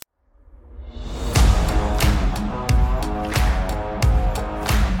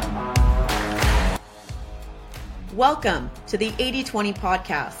Welcome to the 80/20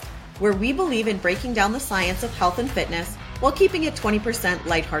 podcast, where we believe in breaking down the science of health and fitness while keeping it 20%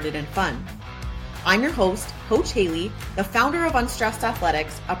 lighthearted and fun. I'm your host, Coach Haley, the founder of Unstressed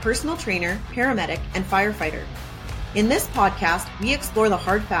Athletics, a personal trainer, paramedic, and firefighter. In this podcast, we explore the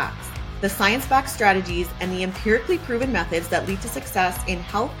hard facts, the science-backed strategies, and the empirically proven methods that lead to success in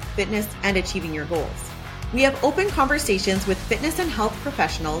health, fitness, and achieving your goals. We have open conversations with fitness and health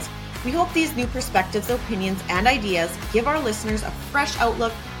professionals. We hope these new perspectives, opinions, and ideas give our listeners a fresh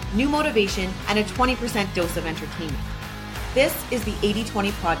outlook, new motivation, and a 20% dose of entertainment. This is the 80/20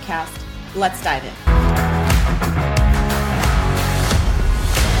 podcast. Let's dive in.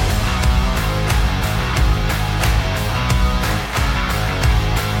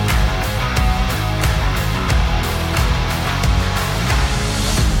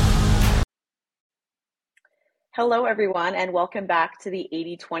 Hello, everyone, and welcome back to the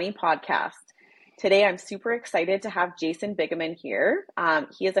 80/20 podcast. Today, I'm super excited to have Jason Biggeman here.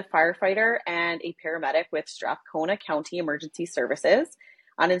 He is a firefighter and a paramedic with Strathcona County Emergency Services,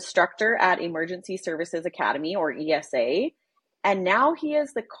 an instructor at Emergency Services Academy, or ESA, and now he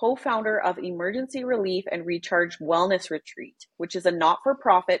is the co-founder of Emergency Relief and Recharge Wellness Retreat, which is a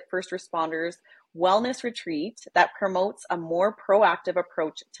not-for-profit first responders wellness retreat that promotes a more proactive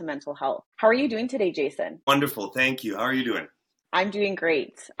approach to mental health. How are you doing today, Jason? Wonderful. Thank you. How are you doing? I'm doing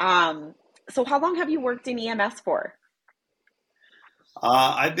great. So how long have you worked in EMS for?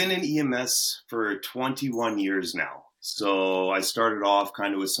 I've been in EMS for 21 years now. So I started off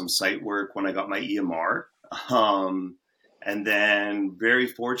kind of with some site work when I got my EMR. And then very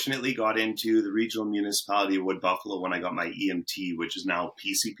fortunately got into the regional municipality of Wood Buffalo when I got my EMT, which is now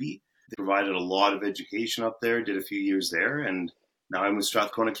PCP. They provided a lot of education up there, did a few years there, and now I'm with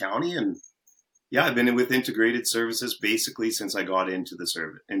Strathcona County. And yeah, I've been with integrated services basically since I got into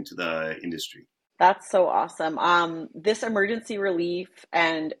the industry. That's so awesome. This emergency relief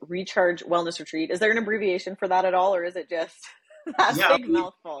and recharge wellness retreat, is there an abbreviation for that at all, or is it just that big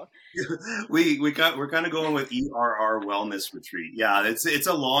mouthful? We're kind of going with ERRWellness retreat. Yeah, it's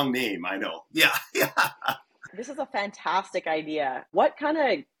a long name, I know. Yeah. This is a fantastic idea. What kind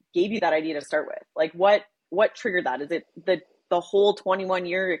of gave you that idea to start with? Like what triggered that? Is it the whole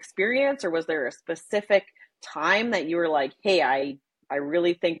 21-year experience, or was there a specific time that you were like, hey, I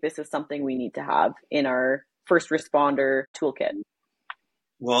really think this is something we need to have in our first responder toolkit?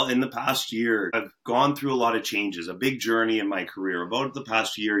 Well, in the past year, I've gone through a lot of changes, a big journey in my career. About the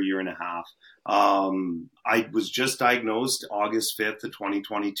past year and a half, I was just diagnosed August 5th of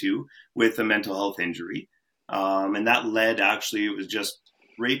 2022 with a mental health injury. And that led, actually, it was just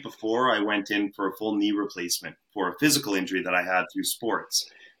right before I went in for a full knee replacement for a physical injury that I had through sports.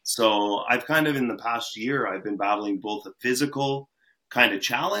 So I've kind of, in the past year, I've been battling both a physical kind of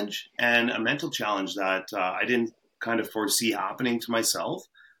challenge and a mental challenge that I didn't kind of foresee happening to myself.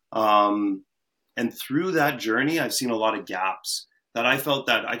 And through that journey, I've seen a lot of gaps that I felt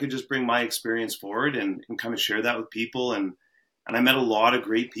that I could just bring my experience forward and kind of share that with people. And I met a lot of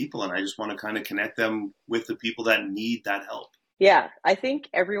great people, and I just want to kind of connect them with the people that need that help. Yeah, I think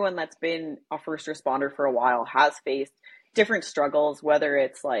everyone that's been a first responder for a while has faced different struggles, whether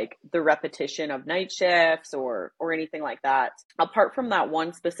it's like the repetition of night shifts or anything like that. Apart from that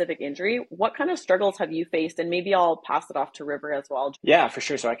one specific injury, what kind of struggles have you faced? And maybe I'll pass it off to River as well. Yeah, for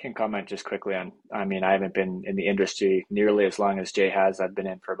sure. So I can comment just quickly on, I haven't been in the industry nearly as long as Jay has. I've been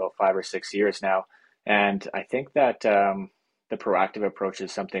in for about 5 or 6 years now. And I think that the proactive approach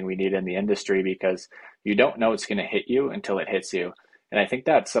is something we need in the industry, because you don't know it's going to hit you until it hits you. And I think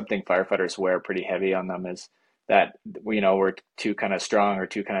that's something firefighters wear pretty heavy on them, is that, we're too kind of strong or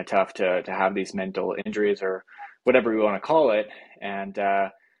too kind of tough to have these mental injuries or whatever we want to call it. And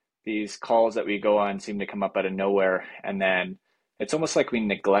these calls that we go on seem to come up out of nowhere. And then it's almost like we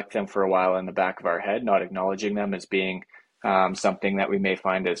neglect them for a while in the back of our head, not acknowledging them as being something that we may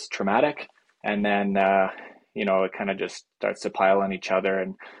find as traumatic. And then, it kind of just starts to pile on each other.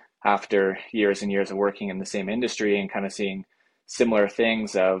 And after years and years of working in the same industry and kind of seeing similar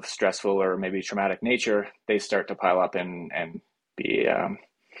things of stressful or maybe traumatic nature, they start to pile up and be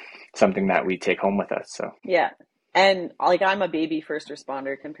something that we take home with us. So yeah. And like, I'm a baby first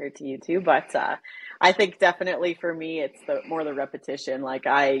responder compared to you two, but I think definitely for me, it's more the repetition. Like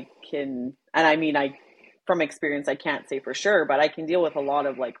from experience, I can't say for sure, but I can deal with a lot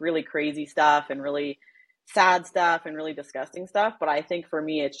of like really crazy stuff and really sad stuff and really disgusting stuff. But I think for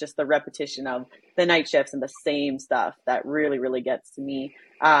me, it's just the repetition of the night shifts and the same stuff that really, really gets to me.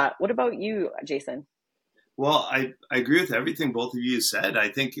 What about you, Jason? Well, I agree with everything both of you said. I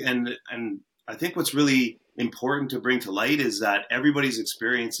think, and I think what's really important to bring to light is that everybody's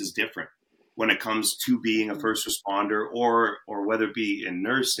experience is different. when it comes to being a first responder, or whether it be in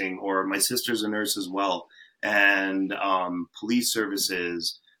nursing, or my sister's a nurse as well, and police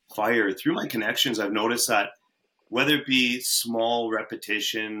services, fire. Through my connections, I've noticed that whether it be small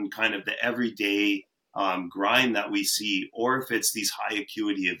repetition, kind of the everyday grind that we see, or if it's these high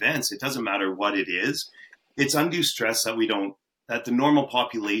acuity events, it doesn't matter what it is. It's undue stress that the normal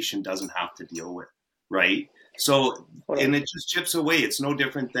population doesn't have to deal with, right? So, and it just chips away. It's no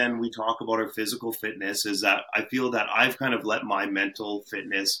different than we talk about our physical fitness, is that I feel that I've kind of let my mental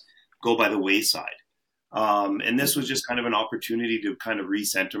fitness go by the wayside. And this was just kind of an opportunity to kind of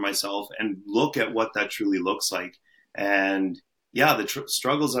recenter myself and look at what that truly looks like. And yeah, the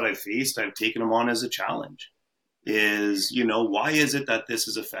struggles that I faced, I've taken them on as a challenge. Is, why is it that this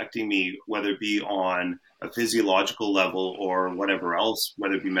is affecting me, whether it be on a physiological level or whatever else,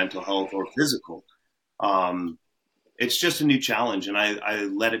 whether it be mental health or physical? It's just a new challenge, and I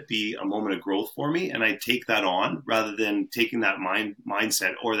let it be a moment of growth for me, and I take that on rather than taking that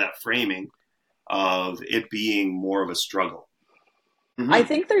mindset or that framing of it being more of a struggle. Mm-hmm. I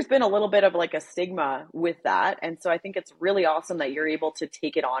think there's been a little bit of like a stigma with that. And so I think it's really awesome that you're able to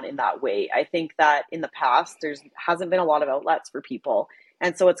take it on in that way. I think that in the past, hasn't been a lot of outlets for people.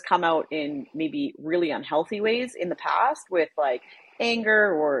 And so it's come out in maybe really unhealthy ways in the past, with like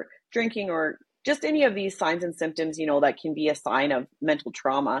anger or drinking or just any of these signs and symptoms, that can be a sign of mental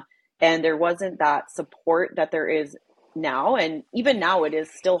trauma. And there wasn't that support that there is now. And even now, it is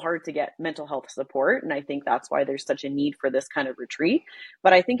still hard to get mental health support. And I think that's why there's such a need for this kind of retreat.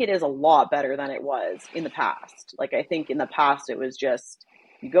 But I think it is a lot better than it was in the past. Like, I think in the past, it was just,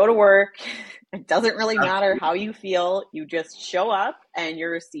 you go to work, it doesn't really matter how you feel, you just show up and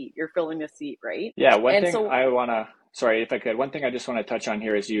you're filling a seat, right? Yeah, one thing I just want to touch on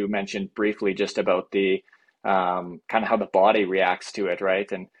here is, you mentioned briefly just about the kind of how the body reacts to it, right?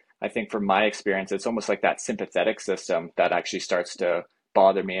 And I think from my experience, it's almost like that sympathetic system that actually starts to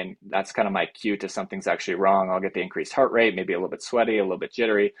bother me. And that's kind of my cue to something's actually wrong. I'll get the increased heart rate, maybe a little bit sweaty, a little bit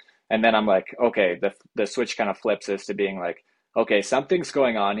jittery. And then I'm like, okay, the switch kind of flips as to being like, okay, something's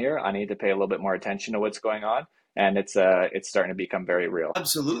going on here. I need to pay a little bit more attention to what's going on. And it's starting to become very real.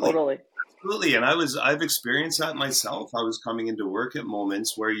 Absolutely. Totally. Absolutely. And I've experienced that myself. I was coming into work at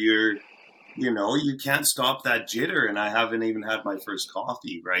moments where you can't stop that jitter, and I haven't even had my first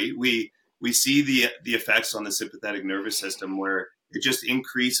coffee, right? We see the effects on the sympathetic nervous system, where it just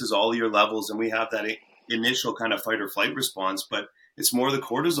increases all your levels, and we have that initial kind of fight or flight response, but it's more the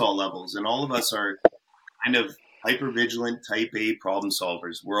cortisol levels. And all of us are kind of hypervigilant type A problem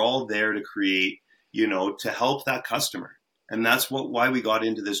solvers. We're all there to create, to help that customer. And that's why we got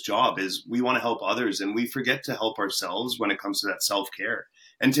into this job, is we want to help others, and we forget to help ourselves when it comes to that self-care.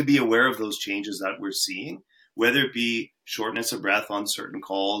 And to be aware of those changes that we're seeing, whether it be shortness of breath on certain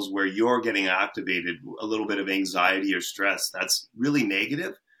calls where you're getting activated, a little bit of anxiety or stress, that's really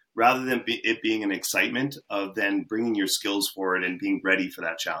negative, rather than it being an excitement of then bringing your skills forward and being ready for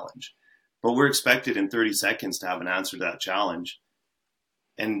that challenge. But we're expected in 30 seconds to have an answer to that challenge.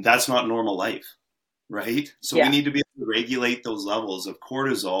 And that's not normal life, right? So we need to be able to regulate those levels of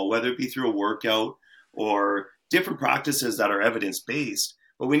cortisol, whether it be through a workout or different practices that are evidence-based.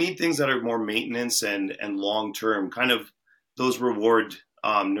 But we need things that are more maintenance and long-term, kind of those reward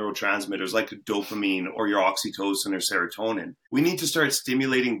neurotransmitters like dopamine or your oxytocin or serotonin. We need to start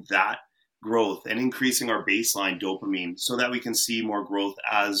stimulating that growth and increasing our baseline dopamine so that we can see more growth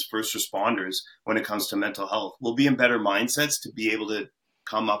as first responders when it comes to mental health. We'll be in better mindsets to be able to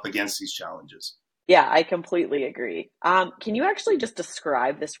come up against these challenges. Yeah, I completely agree. Can you actually just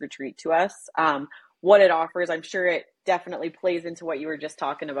describe this retreat to us? What it offers? I'm sure it definitely plays into what you were just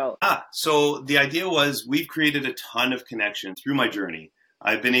talking about. So the idea was, we've created a ton of connections through my journey.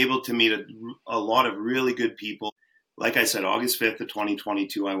 I've been able to meet a lot of really good people. Like I said, August 5th of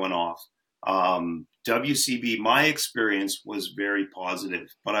 2022, I went off. WCB, my experience was very positive,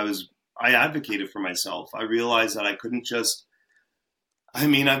 but I advocated for myself. I realized that I couldn't I've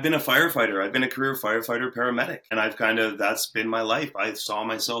been a firefighter. I've been a career firefighter, paramedic, and that's been my life. I saw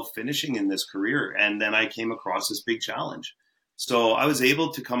myself finishing in this career, and then I came across this big challenge. So I was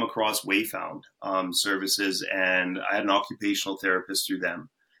able to come across Wayfound services, and I had an occupational therapist through them.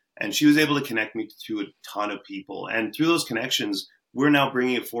 And she was able to connect me to a ton of people. And through those connections, we're now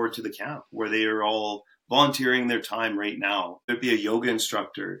bringing it forward to the camp, where they are all volunteering their time right now. There'd be a yoga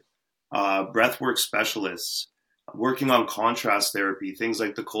instructor, breathwork specialists, working on contrast therapy, things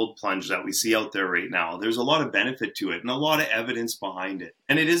like the cold plunge that we see out there right now. There's a lot of benefit to it and a lot of evidence behind it.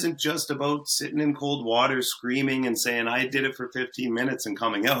 And it isn't just about sitting in cold water, screaming and saying, I did it for 15 minutes and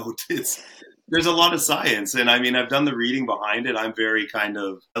coming out. there's a lot of science. And I mean, I've done the reading behind it. I'm very I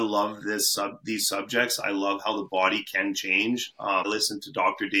love these subjects. I love how the body can change. I listened to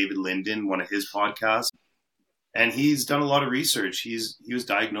Dr. David Linden, one of his podcasts, and he's done a lot of research. He was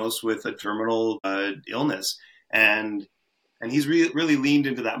diagnosed with a terminal illness, and he's really leaned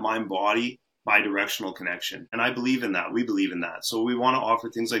into that mind-body bi-directional connection. And I believe in that. We believe in that. So we want to offer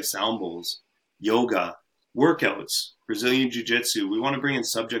things like sound bowls, yoga, workouts, Brazilian Jiu-Jitsu. We want to bring in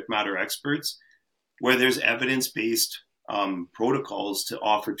subject matter experts where there's evidence-based protocols to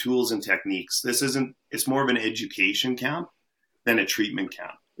offer tools and techniques. It's more of an education camp than a treatment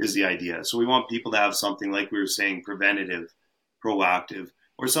camp is the idea. So we want people to have something, like we were saying, preventative, proactive,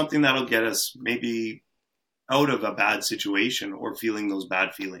 or something that'll get us maybe out of a bad situation or feeling those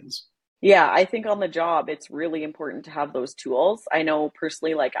bad feelings. Yeah, I think on the job, it's really important to have those tools. I know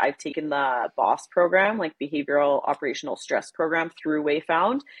personally, like I've taken the BOSS program, like Behavioral Operational Stress program through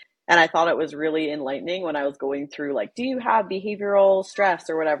Wayfound. And I thought it was really enlightening when I was going through like, do you have behavioral stress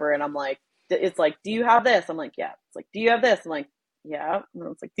or whatever? And I'm like, it's like, do you have this? I'm like, yeah. It's like, do you have this? I'm like, yeah.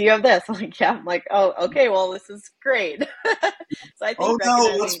 And it's like, do you have this? I'm like, yeah. I'm like, oh, okay, well, this is great. So I think oh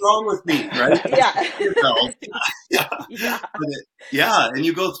no, what's wrong with me? Right? Yeah. Yeah. And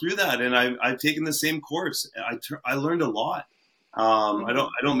you go through that, and I've taken the same course. I learned a lot. I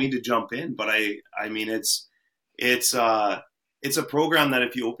don't mean to jump in, but I mean it's a program that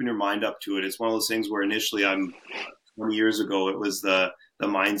if you open your mind up to it, it's one of those things where initially 20 years ago, it was the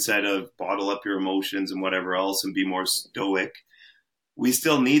mindset of bottle up your emotions and whatever else and be more stoic. We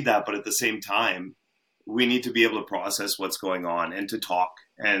still need that, but at the same time, we need to be able to process what's going on and to talk.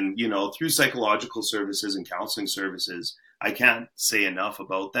 And, through psychological services and counseling services, I can't say enough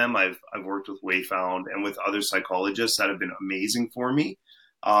about them. I've worked with Wayfound and with other psychologists that have been amazing for me.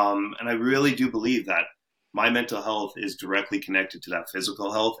 And I really do believe that my mental health is directly connected to that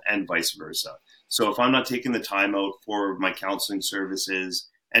physical health and vice versa. So if I'm not taking the time out for my counseling services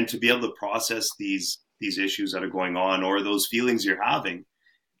and to be able to process these issues that are going on or those feelings you're having,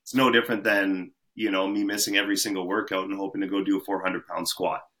 it's no different than, me missing every single workout and hoping to go do a 400-pound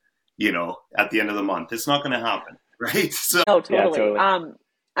squat, at the end of the month. It's not going to happen, right? So, no, totally. Yeah, totally.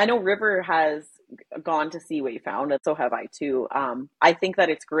 I know River has gone to see Wayfound, and so have I too. I think that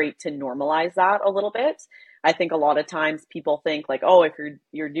it's great to normalize that a little bit. I think a lot of times people think like, oh, if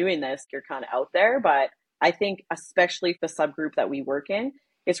you're doing this, you're kind of out there. But I think especially the subgroup that we work in,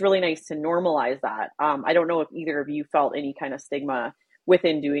 it's really nice to normalize that. I don't know if either of you felt any kind of stigma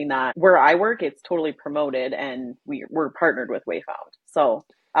within doing that. Where I work, it's totally promoted, and we're partnered with Wayfound. So,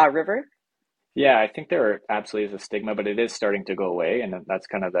 River? Yeah, I think there absolutely is a stigma, but it is starting to go away. And that's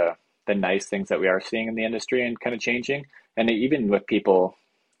kind of the nice things that we are seeing in the industry and kind of changing. And even with people,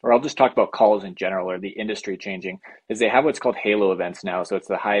 or I'll just talk about calls in general or the industry changing, is they have what's called HALO events now. So it's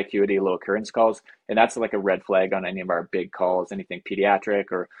the high acuity, low occurrence calls. And that's like a red flag on any of our big calls, anything pediatric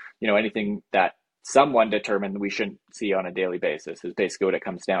or, anything that someone determined we shouldn't see on a daily basis is basically what it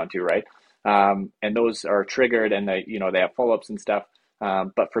comes down to, right? And those are triggered and they have follow-ups and stuff.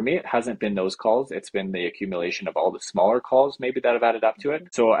 But for me, it hasn't been those calls. It's been the accumulation of all the smaller calls maybe that have added up to it.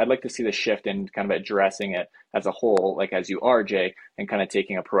 So I'd like to see the shift in kind of addressing it as a whole, like as you are, Jay, and kind of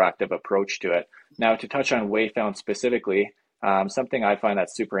taking a proactive approach to it. Now, to touch on Wayfound specifically, something I find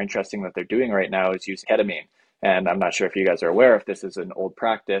that's super interesting that they're doing right now is use ketamine. And I'm not sure if you guys are aware if this is an old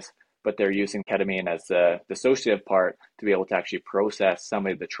practice, but they're using ketamine as the dissociative part to be able to actually process some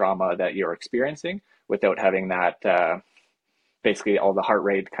of the trauma that you're experiencing without having that basically all the heart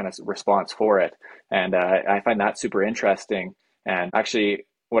rate kind of response for it. And I find that super interesting. And actually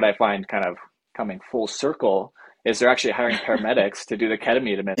what I find kind of coming full circle is they're actually hiring paramedics to do the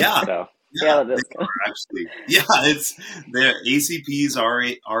ketamine administration. Yeah. So. Yeah, that's actually. Yeah, it's their ACPs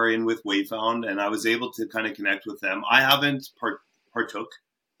are in with Wayfound, and I was able to kind of connect with them. I haven't partook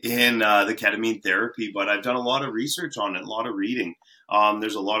in the ketamine therapy, but I've done a lot of research on it, a lot of reading.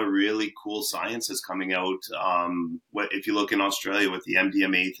 There's a lot of really cool science that's coming out. If you look in Australia with the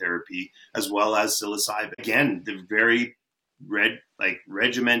MDMA therapy, as well as psilocybin, again, the very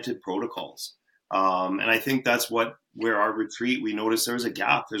regimented protocols. And I think that's where our retreat, we noticed there was a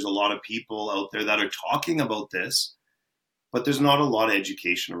gap. There's a lot of people out there that are talking about this, but there's not a lot of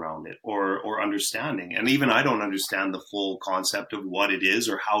education around it or understanding. And even I don't understand the full concept of what it is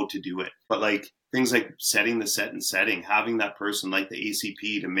or how to do it. But things like setting the set and setting, having that person like the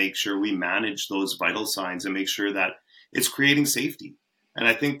ACP to make sure we manage those vital signs and make sure that it's creating safety. And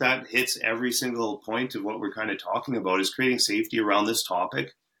I think that hits every single point of what we're kind of talking about is creating safety around this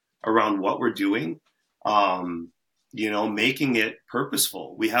topic, around what we're doing. making it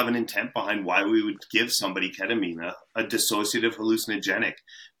purposeful. We have an intent behind why we would give somebody ketamine, a dissociative hallucinogenic,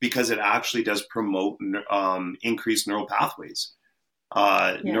 because it actually does promote increased neural pathways,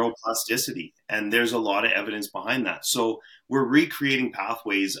 neuroplasticity. And there's a lot of evidence behind that. So we're recreating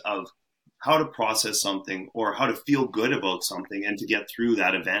pathways of how to process something or how to feel good about something and to get through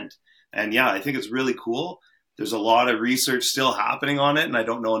that event. And yeah, I think it's really cool. There's a lot of research still happening on it, and I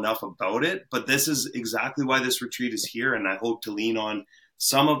don't know enough about it, but this is exactly why this retreat is here. And I hope to lean on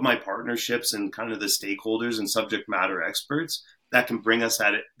some of my partnerships and kind of the stakeholders and subject matter experts that can bring us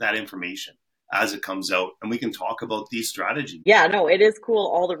that information as it comes out, and we can talk about these strategies. Yeah, no, it is cool,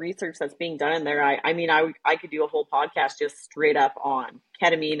 all the research that's being done in there. I mean, I could do a whole podcast just straight up on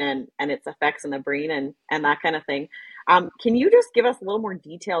ketamine and its effects in the brain and that kind of thing. Can you just give us a little more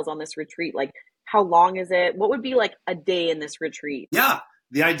details on this retreat? Like, how long is it? What would be like a day in this retreat? Yeah,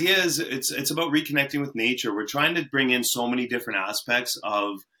 the idea is it's about reconnecting with nature. We're trying to bring in so many different aspects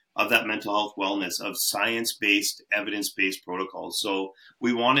of that mental health wellness, of science-based, evidence-based protocols. So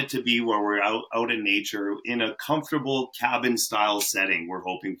we want it to be where we're out in nature in a comfortable cabin-style setting we're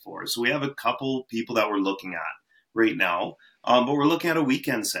hoping for. So we have a couple people that we're looking at right now, but we're looking at a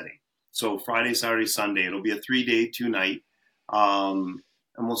weekend setting. So Friday, Saturday, Sunday, it'll be a 3-day, 2-night.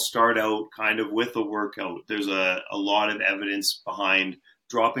 And we'll start out kind of with a workout. There's a lot of evidence behind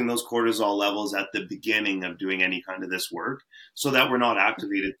dropping those cortisol levels at the beginning of doing any kind of this work so that we're not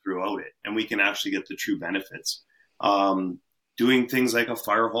activated throughout it and we can actually get the true benefits. Doing things like a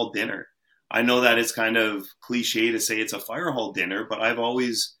fire hall dinner. I know that it's kind of cliche to say it's a fire hall dinner, but I've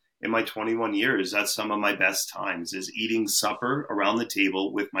always, in my 21 years, that's some of my best times, is eating supper around the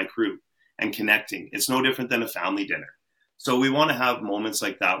table with my crew and connecting. It's no different than a family dinner. So we want to have moments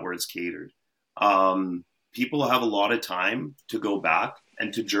like that where it's catered. People have a lot of time to go back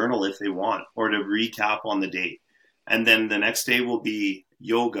and to journal if they want, or to recap on the day. And then the next day will be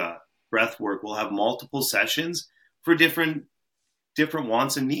yoga, breath work. We'll have multiple sessions for different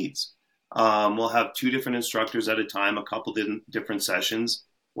wants and needs. We'll have 2 different instructors at a time, a couple different sessions.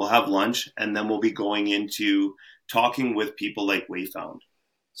 We'll have lunch, and then we'll be going into talking with people like Wayfound.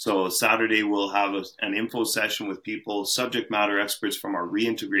 So Saturday, we'll have an info session with people, subject matter experts from our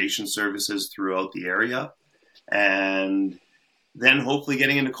reintegration services throughout the area, and then hopefully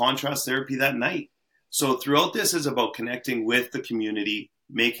getting into contrast therapy that night. So throughout this is about connecting with the community,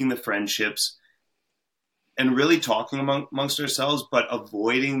 making the friendships, and really talking amongst ourselves, but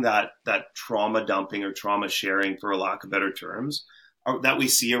avoiding that trauma dumping or trauma sharing, for a lack of better terms, that we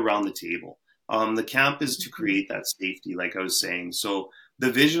see around the table. The camp is to create that safety, like I was saying. So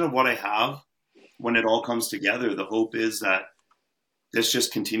the vision of what I have, when it all comes together, the hope is that this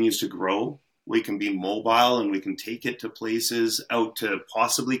just continues to grow. We can be mobile and we can take it to places out to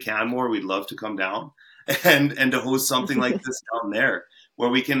possibly Canmore. We'd love to come down and to host something like this down there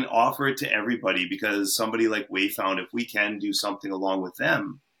where we can offer it to everybody, because somebody like Wayfound, if we can do something along with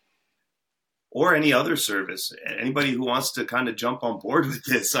them, or any other service, anybody who wants to kind of jump on board with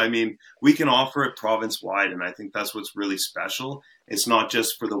this, I mean, we can offer it province-wide. And I think that's what's really special. It's not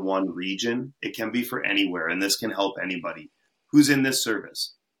just for the one region. It can be for anywhere. And this can help anybody who's in this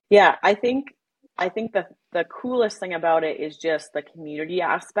service. Yeah, I think the coolest thing about it is just the community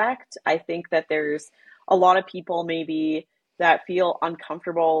aspect. I think that there's a lot of people maybe that feel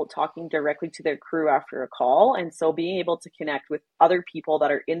uncomfortable talking directly to their crew after a call. And so being able to connect with other people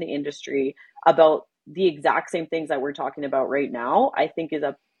that are in the industry about the exact same things that we're talking about right now, I think is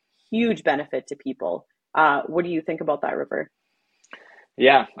a huge benefit to people. What do you think about that, River?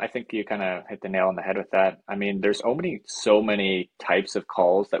 Yeah, I think you kind of hit the nail on the head with that. I mean, there's so many types of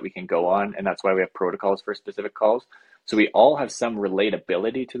calls that we can go on, and that's why we have protocols for specific calls. So we all have some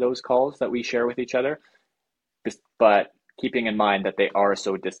relatability to those calls that we share with each other, but keeping in mind that they are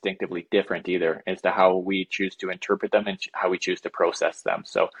so distinctively different either as to how we choose to interpret them and how we choose to process them.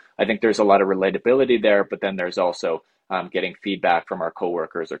 So I think there's a lot of relatability there, but then there's also getting feedback from our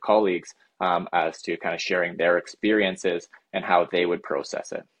coworkers or colleagues as to kind of sharing their experiences and how they would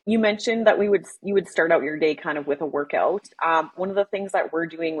process it. You mentioned that you would start out your day kind of with a workout. One of the things that we're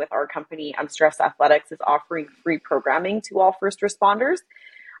doing with our company, Unstressed Athletics, is offering free programming to all first responders.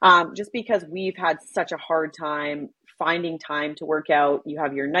 Just because we've had such a hard time finding time to work out. You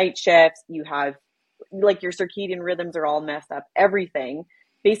have your night shifts, you have like your circadian rhythms are all messed up. Everything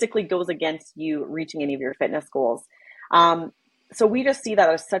basically goes against you reaching any of your fitness goals. So we just see that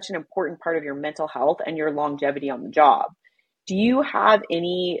as such an important part of your mental health and your longevity on the job. Do you have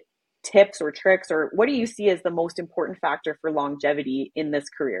any tips or tricks, or what do you see as the most important factor for longevity in this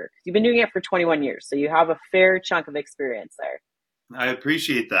career? You've been doing it for 21 years, so you have a fair chunk of experience there. I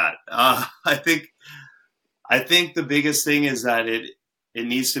appreciate that. I think the biggest thing is that it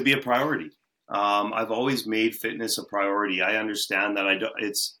needs to be a priority. I've always made fitness a priority. I understand that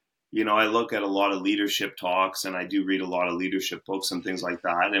I look at a lot of leadership talks and I do read a lot of leadership books and things like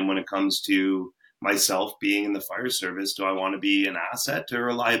that. And when it comes to myself being in the fire service, do I want to be an asset or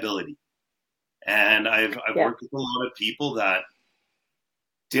a liability? And I've worked with a lot of people that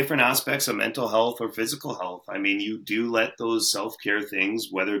different aspects of mental health or physical health. I mean, you do let those self-care things,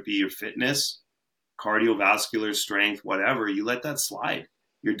 whether it be your fitness, cardiovascular strength, whatever, you let that slide.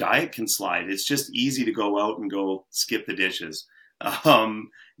 Your diet can slide. It's just easy to go out and go skip the dishes. But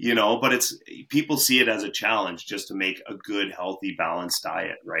people see it as a challenge just to make a good, healthy, balanced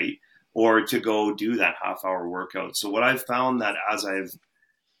diet, right? Or to go do that half-hour workout. So what I've found that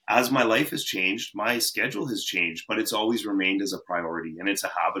as my life has changed, my schedule has changed, but it's always remained as a priority, and it's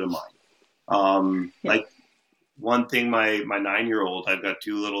a habit of mine. Like one thing, my 9-year-old, I've got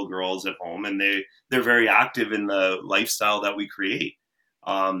 2 little girls at home, and they're very active in the lifestyle that we create.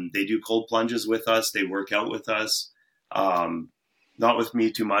 They do cold plunges with us. They work out with us. Not with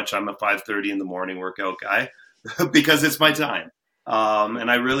me too much. I'm a 5:30 in the morning workout guy because it's my time.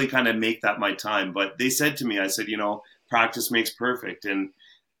 And I really kind of make that my time. But they said to me, I said, practice makes perfect. And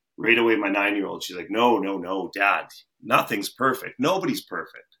right away, my 9-year-old, she's like, no, Dad, nothing's perfect. Nobody's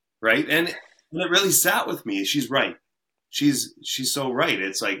perfect. Right. And it really sat with me. She's right. She's so right.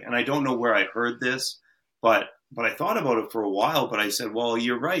 It's like, and I don't know where I heard this, but I thought about it for a while, but I said, well,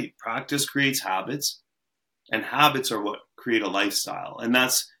 you're right. Practice creates habits, and habits are what create a lifestyle. And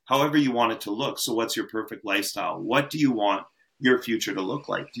that's however you want it to look. So what's your perfect lifestyle? What do you want your future to look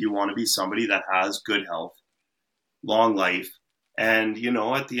like? Do you want to be somebody that has good health, long life? And,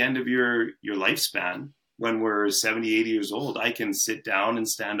 at the end of your lifespan, when we're 70, 80 years old, I can sit down and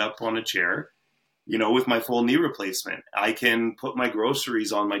stand up on a chair, with my full knee replacement. I can put my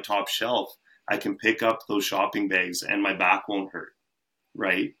groceries on my top shelf. I can pick up those shopping bags and my back won't hurt,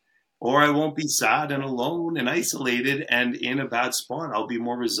 right? Or I won't be sad and alone and isolated and in a bad spot. I'll be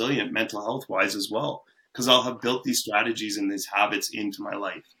more resilient mental health wise as well, because I'll have built these strategies and these habits into my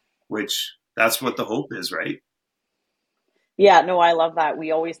life, which that's what the hope is, right? Yeah, no, I love that.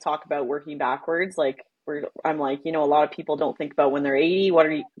 We always talk about working backwards. I'm like, a lot of people don't think about when they're 80. What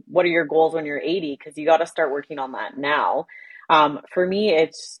are your goals when you're 80? Because you got to start working on that now. For me,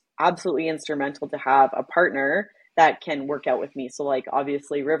 it's absolutely instrumental to have a partner that can work out with me. So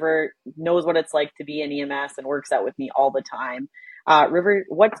obviously River knows what it's like to be in EMS and works out with me all the time. River,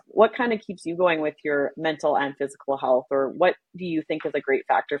 what kind of keeps you going with your mental and physical health, or what do you think is a great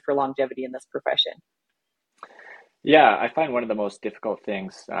factor for longevity in this profession? Yeah, I find one of the most difficult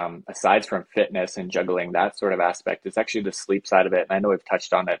things, aside from fitness and juggling that sort of aspect, is actually the sleep side of it. And I know we've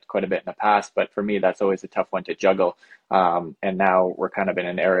touched on it quite a bit in the past, but for me, that's always a tough one to juggle. And now we're kind of in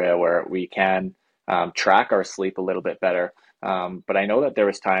an area where we can track our sleep a little bit better. But I know that there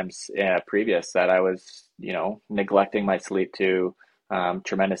was times previous that I was, neglecting my sleep to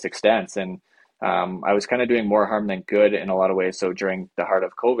tremendous extents. And I was kind of doing more harm than good in a lot of ways. So during the heart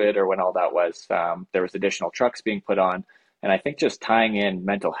of COVID, or when all that was, there was additional trucks being put on. And I think just tying in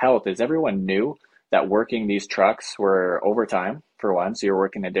mental health is everyone knew that working these trucks were overtime, for one. So you're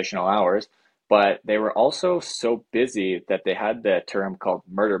working additional hours, but they were also so busy that they had the term called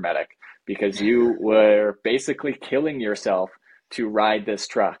murder medic, because you were basically killing yourself to ride this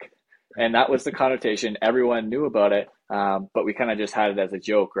truck. And that was the connotation. Everyone knew about it, but we kind of just had it as a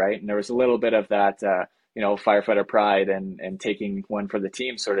joke, right? And there was a little bit of that, firefighter pride and taking one for the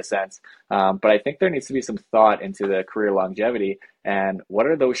team sort of sense. But I think there needs to be some thought into the career longevity and what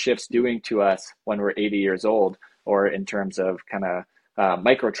are those shifts doing to us when we're 80 years old, or in terms of kind of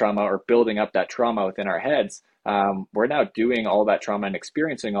micro trauma or building up that trauma within our heads. We're now doing all that trauma and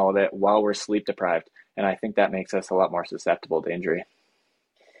experiencing all of it while we're sleep deprived. And I think that makes us a lot more susceptible to injury.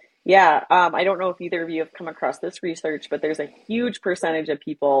 Yeah, I don't know if either of you have come across this research, but there's a huge percentage of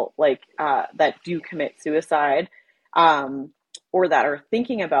people that do commit suicide, or that are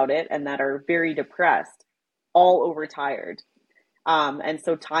thinking about it and that are very depressed, all overtired. And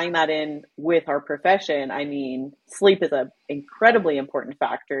so tying that in with our profession, I mean, sleep is an incredibly important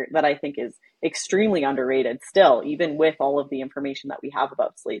factor that I think is extremely underrated still, even with all of the information that we have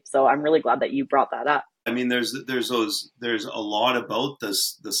about sleep. So I'm really glad that you brought that up. I mean, there's a lot about the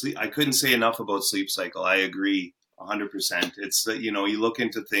sleep. I couldn't say enough about sleep cycle. I agree 100%. It's that, you look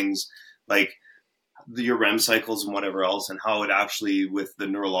into things like your REM cycles and whatever else, and how it actually, with the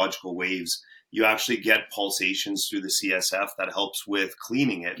neurological waves, you actually get pulsations through the CSF that helps with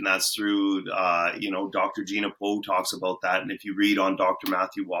cleaning it. And that's through, Dr. Gina Poe talks about that. And if you read on Dr.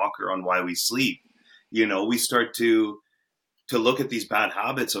 Matthew Walker on Why We Sleep, we start to to look at these bad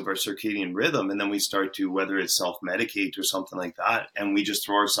habits of our circadian rhythm. And then we start to, whether it's self-medicate or something like that, and we just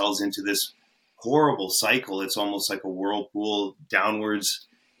throw ourselves into this horrible cycle. It's almost like a whirlpool downwards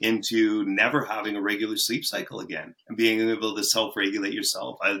into never having a regular sleep cycle again and being able to self-regulate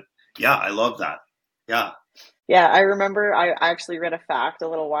yourself. I love that. Yeah. Yeah, I remember I actually read a fact a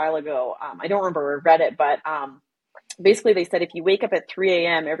little while ago. I don't remember where I read it, but basically they said if you wake up at 3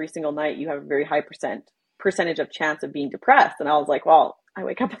 a.m. every single night, you have a very high percentage of chance of being depressed. And I was like, well, I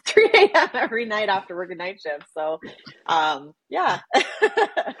wake up at 3 a.m. every night after working night shift. So, yeah.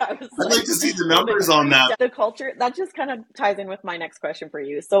 I'd like to see the numbers on that. The culture, that just kind of ties in with my next question for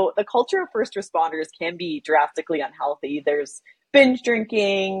you. So the culture of first responders can be drastically unhealthy. There's binge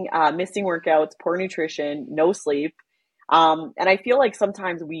drinking, missing workouts, poor nutrition, no sleep. And I feel like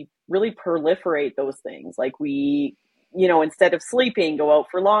sometimes we really proliferate those things. Like we, instead of sleeping, go out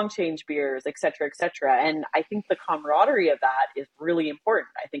for long change beers, et cetera, et cetera. And I think the camaraderie of that is really important.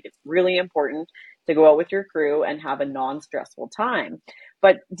 I think it's really important to go out with your crew and have a non-stressful time.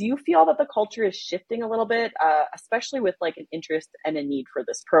 But do you feel that the culture is shifting a little bit, especially with like an interest and a need for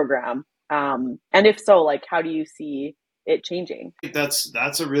this program? And if so, like, how do you see it changing?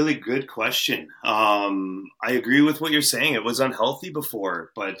 That's a really good question. I agree with what you're saying. It was unhealthy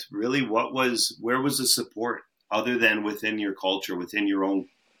before, but really where was the support other than within your culture, within your own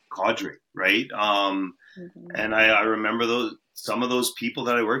cadre, right? And I remember some of those people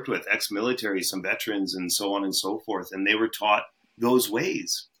that I worked with, ex-military, some veterans and so on and so forth, and they were taught those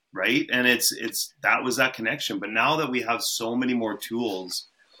ways, right? And that was that connection. But now that we have so many more tools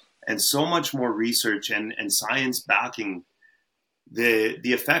and so much more research and science backing the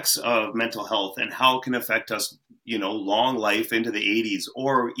effects of mental health and how it can affect us, long life into the 80s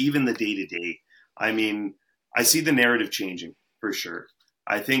or even the day-to-day. I mean, I see the narrative changing for sure.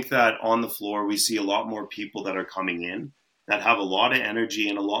 I think that on the floor, we see a lot more people that are coming in that have a lot of energy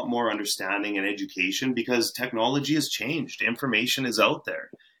and a lot more understanding and education because technology has changed. Information is out there.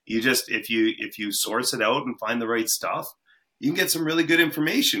 You just, if you source it out and find the right stuff, you can get some really good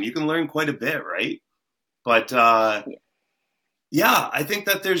information. You can learn quite a bit, right? But yeah, I think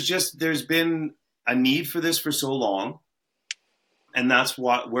that there's been a need for this for so long. And that's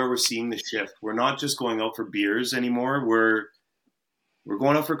where we're seeing the shift. We're not just going out for beers anymore. We're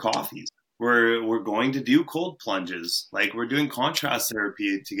going out for coffees. We're going to do cold plunges. Like we're doing contrast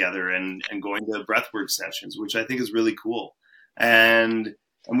therapy together and going to breathwork sessions, which I think is really cool. And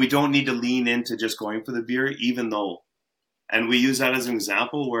we don't need to lean into just going for the beer, even though, and we use that as an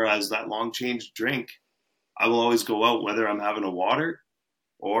example, whereas that long change drink, I will always go out, whether I'm having a water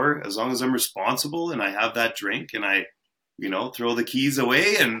or as long as I'm responsible and I have that drink and I, throw the keys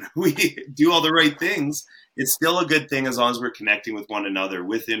away and we do all the right things. It's still a good thing as long as we're connecting with one another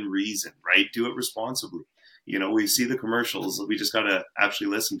within reason, right? Do it responsibly. We see the commercials. We just got to actually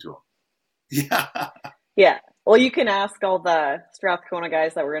listen to them. Yeah. Yeah. Well, you can ask all the Strathcona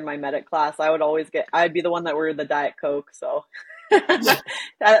guys that were in my medic class. I'd be the one that ordered the Diet Coke. So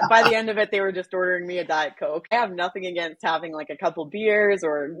by the end of it, they were just ordering me a Diet Coke. I have nothing against having like a couple beers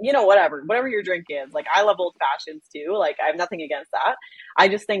or, whatever your drink is. Like I love old fashions too. Like I have nothing against that. I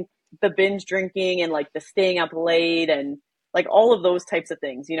just think the binge drinking and like the staying up late and like all of those types of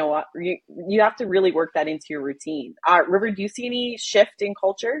things, you have to really work that into your routine. River, do you see any shift in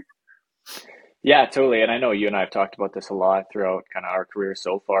culture? Yeah, totally. And I know you and I have talked about this a lot throughout kind of our career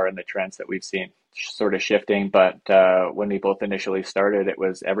so far and the trends that we've seen sort of shifting. But when we both initially started, it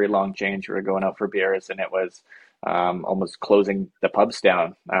was every long change we were going out for beers and it was almost closing the pubs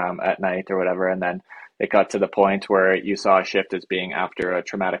down at night or whatever. And then it got to the point where you saw a shift as being after a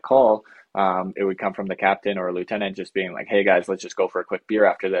traumatic call. It would come from the captain or a lieutenant just being like, hey guys, let's just go for a quick beer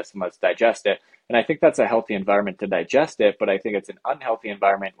after this and let's digest it. And I think that's a healthy environment to digest it, but I think it's an unhealthy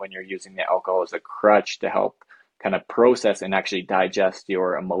environment when you're using the alcohol as a crutch to help kind of process and actually digest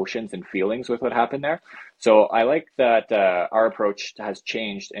your emotions and feelings with what happened there. So I like that our approach has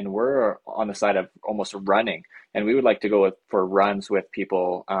changed and we're on the side of almost running. And we would like to go for runs with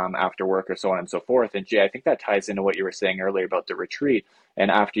people after work or so on and so forth. And Jay, I think that ties into what you were saying earlier about the retreat.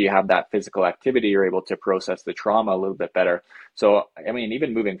 And after you have that physical activity, you're able to process the trauma a little bit better. So, I mean,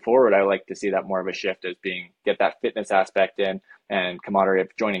 even moving forward, I like to see that more of a shift as being, get that fitness aspect in and camaraderie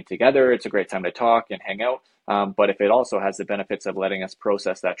of joining together. It's a great time to talk and hang out. But if it also has the benefits of letting us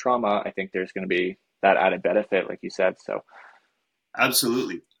process that trauma, I think there's going to be that added benefit, like you said. So,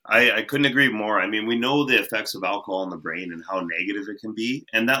 absolutely. I couldn't agree more. I mean, we know the effects of alcohol on the brain and how negative it can be.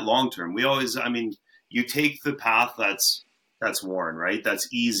 And that long term, you take the path that's worn, right? That's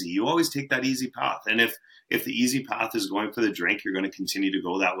easy. You always take that easy path. And if the easy path is going for the drink, you're going to continue to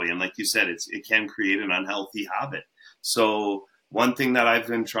go that way. And like you said, it can create an unhealthy habit. So one thing that I've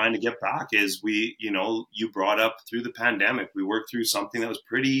been trying to get back is you brought up through the pandemic, we worked through something that was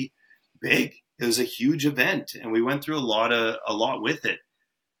pretty big. It was a huge event and we went through a lot with it.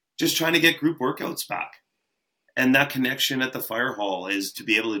 Just trying to get group workouts back. And that connection at the fire hall is to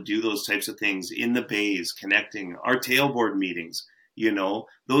be able to do those types of things in the bays, connecting our tailboard meetings,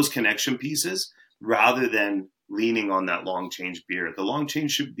 those connection pieces, rather than leaning on that long change beer. The long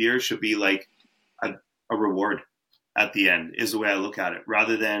change beer should be like a reward at the end, is the way I look at it,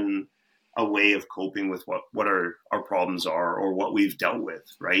 rather than a way of coping with what our problems are or what we've dealt with,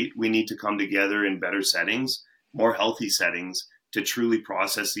 right? We need to come together in better settings, more healthy settings, to truly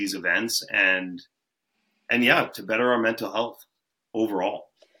process these events and to better our mental health overall.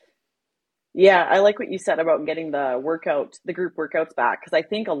 Yeah, I like what you said about getting the group workouts back, because I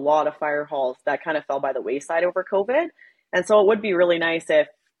think a lot of fire halls that kind of fell by the wayside over COVID. And so it would be really nice if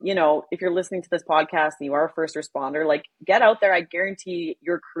you're listening to this podcast and you are a first responder, like, get out there. I guarantee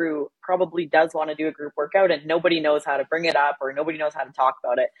your crew probably does want to do a group workout and nobody knows how to bring it up or nobody knows how to talk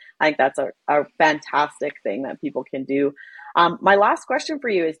about it. I think that's a fantastic thing that people can do. My last question for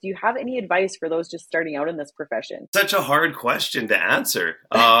you is, do you have any advice for those just starting out in this profession? Such a hard question to answer.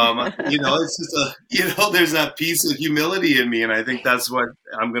 It's just there's that piece of humility in me. And I think that's what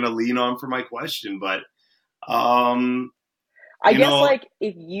I'm going to lean on for my question. But, I guess, like,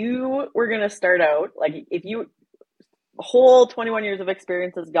 if you were going to start out, like, if you whole 21 years of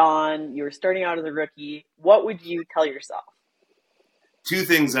experience is gone, you were starting out as a rookie, what would you tell yourself? Two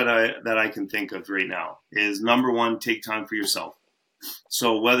things that I can think of right now is, number one, take time for yourself.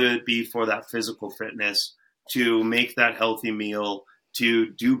 So whether it be for that physical fitness, to make that healthy meal,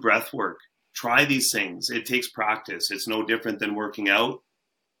 to do breath work, try these things. It takes practice. It's no different than working out.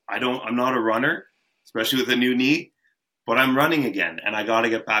 I'm not a runner, especially with a new knee, but I'm running again and I got to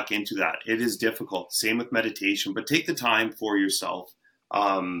get back into that. It is difficult. Same with meditation, but take the time for yourself.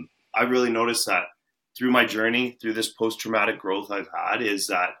 I really noticed that through my journey, through this post-traumatic growth I've had, is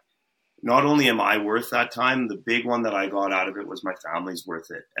that not only am I worth that time, the big one that I got out of it was my family's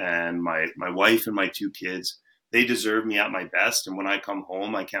worth it. And my wife and my two kids, they deserve me at my best. And when I come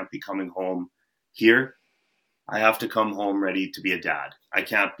home, I can't be coming home here. I have to come home ready to be a dad. I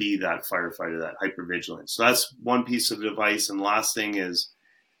can't be that firefighter, that hypervigilant. So that's one piece of advice. And last thing is,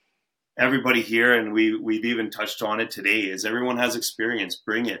 everybody here, and we've even touched on it today, is everyone has experience.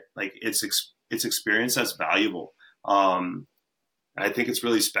 Bring it. Like, it's experience that's valuable. I think it's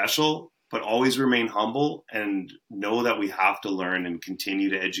really special, but always remain humble and know that we have to learn and continue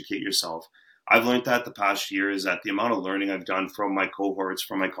to educate yourself. I've learned that the past year, is that the amount of learning I've done from my cohorts,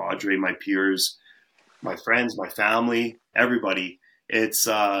 from my cadre, my peers, my friends, my family, everybody,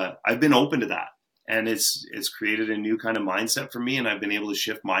 I've been open to that. And it's created a new kind of mindset for me. And I've been able to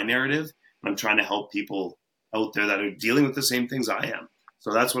shift my narrative. And I'm trying to help people out there that are dealing with the same things I am.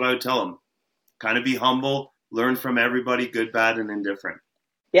 So that's what I would tell them. Kind of be humble, learn from everybody, good, bad, and indifferent.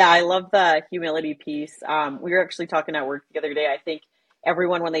 Yeah, I love the humility piece. We were actually talking at work the other day. I think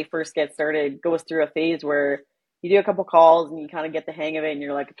everyone, when they first get started, goes through a phase where you do a couple calls and you kind of get the hang of it and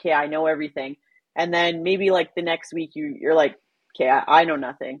you're like, okay, I know everything. And then maybe like the next week you're like, okay, I know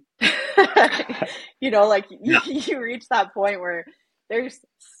nothing. You reach that point where there's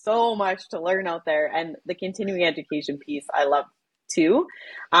so much to learn out there, and the continuing education piece I love too.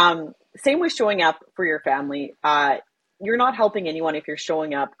 Same with showing up for your family. You're not helping anyone if you're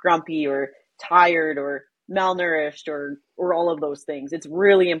showing up grumpy or tired or malnourished or all of those things. It's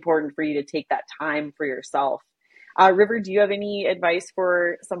really important for you to take that time for yourself. River, do you have any advice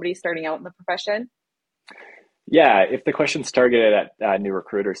for somebody starting out in the profession? Yeah, if the question's targeted at a new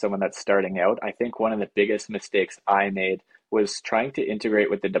recruit or someone that's starting out, I think one of the biggest mistakes I made was trying to integrate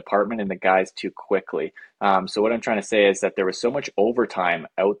with the department and the guys too quickly. So what I'm trying to say is that there was so much overtime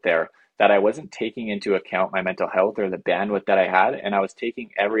out there that I wasn't taking into account my mental health or the bandwidth that I had, and I was taking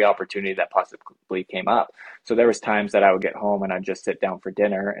every opportunity that possibly came up. So there was times that I would get home and I'd just sit down for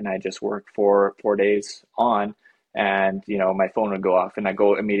dinner and I just work for 4 days on, and my phone would go off and I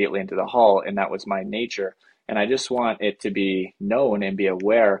go immediately into the hall, and that was my nature. And I just want it to be known and be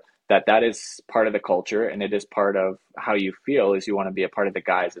aware that that is part of the culture, and it is part of how you feel, is you want to be a part of the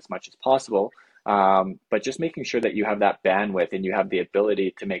guys as much as possible. But just making sure that you have that bandwidth and you have the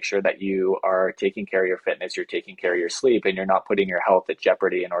ability to make sure that you are taking care of your fitness, you're taking care of your sleep, and you're not putting your health at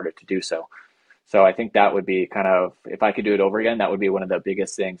jeopardy in order to do so. So I think that would be kind of, if I could do it over again, that would be one of the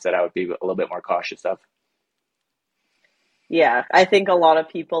biggest things that I would be a little bit more cautious of. Yeah, I think a lot of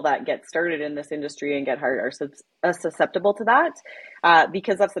people that get started in this industry and get hired are susceptible to that,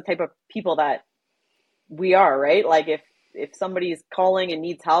 because that's the type of people that we are, right? Like, if if somebody's calling and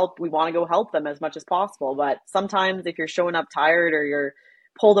needs help, we want to go help them as much as possible. But sometimes if you're showing up tired or you're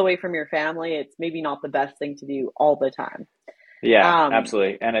pulled away from your family, it's maybe not the best thing to do all the time. Yeah,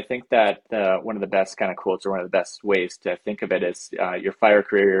 absolutely. And I think that one of the best kind of quotes, or one of the best ways to think of it, is your fire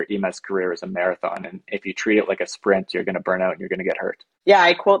career, your EMS career is a marathon. And if you treat it like a sprint, you're going to burn out and you're going to get hurt. Yeah,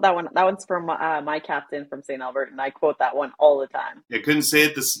 I quote that one. That one's from my captain from St. Albert, and I quote that one all the time. I couldn't say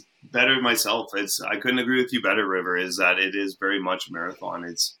it this better myself. I couldn't agree with you better, River, is that it is very much a marathon.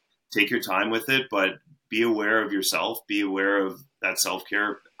 It's take your time with it, but be aware of yourself. Be aware of that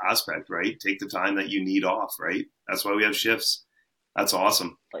self-care aspect, right? Take the time that you need off, right? That's why we have shifts. That's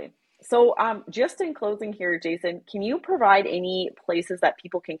awesome. So just in closing here, Jason, can you provide any places that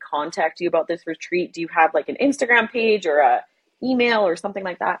people can contact you about this retreat? Do you have like an Instagram page or a email or something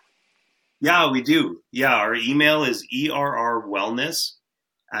like that? Yeah, we do. Yeah, our email is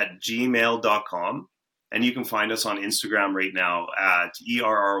ERRWellness@gmail.com. And you can find us on Instagram right now at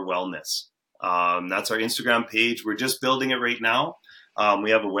ERRWellness. That's our Instagram page. We're just building it right now.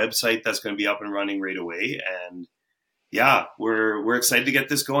 We have a website that's going to be up and running right away. And yeah, we're excited to get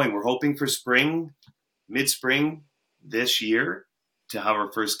this going. We're hoping for mid-spring this year to have our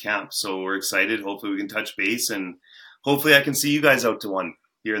first camp. So we're excited. Hopefully we can touch base, and hopefully I can see you guys out to one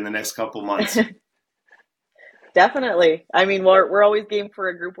here in the next couple months. Definitely. I mean, we're always game for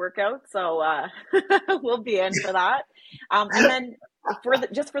a group workout, so we'll be in for that. And then for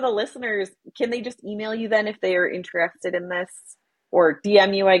the listeners, can they just email you then if they are interested in this, or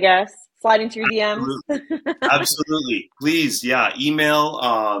DM you, I guess? Slide into your DMs. Absolutely. Please, yeah, email.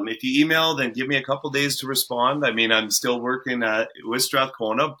 If you email, then give me a couple days to respond. I mean, I'm still working with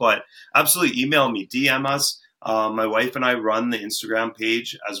Strathcona, but absolutely email me, DM us. My wife and I run the Instagram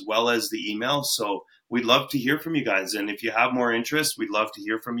page as well as the email. So we'd love to hear from you guys. And if you have more interest, we'd love to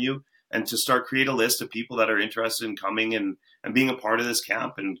hear from you and to create a list of people that are interested in coming and being a part of this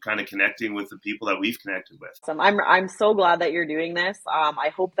camp and kind of connecting with the people that we've connected with. I'm so glad that you're doing this.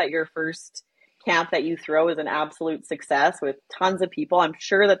 I hope that your first camp that you throw is an absolute success with tons of people. I'm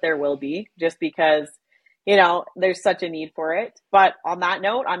sure that there will be, just because, there's such a need for it. But on that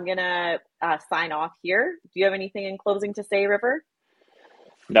note, I'm going to sign off here. Do you have anything in closing to say, River?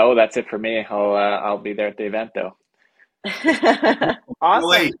 No, that's it for me. I'll be there at the event though. Awesome.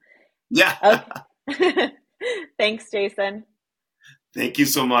 Wait. Yeah. Okay. Thanks, Jason. Thank you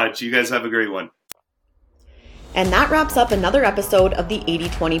so much. You guys have a great one. And that wraps up another episode of the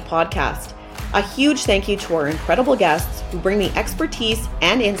 80/20 podcast. A huge thank you to our incredible guests who bring the expertise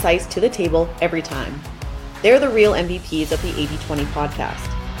and insights to the table every time. They're the real MVPs of the 80/20 podcast.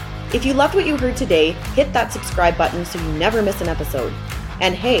 If you loved what you heard today, hit that subscribe button so you never miss an episode.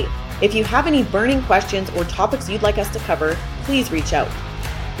 And hey, if you have any burning questions or topics you'd like us to cover, please reach out.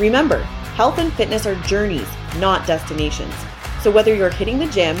 Remember, health and fitness are journeys, not destinations. So whether you're hitting the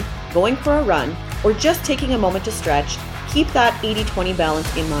gym, going for a run, or just taking a moment to stretch, keep that 80/20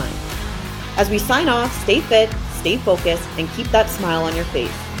 balance in mind. As we sign off, stay fit, stay focused, and keep that smile on your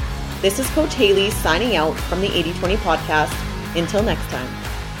face. This is Coach Haley signing out from the 80/20 podcast. Until next time.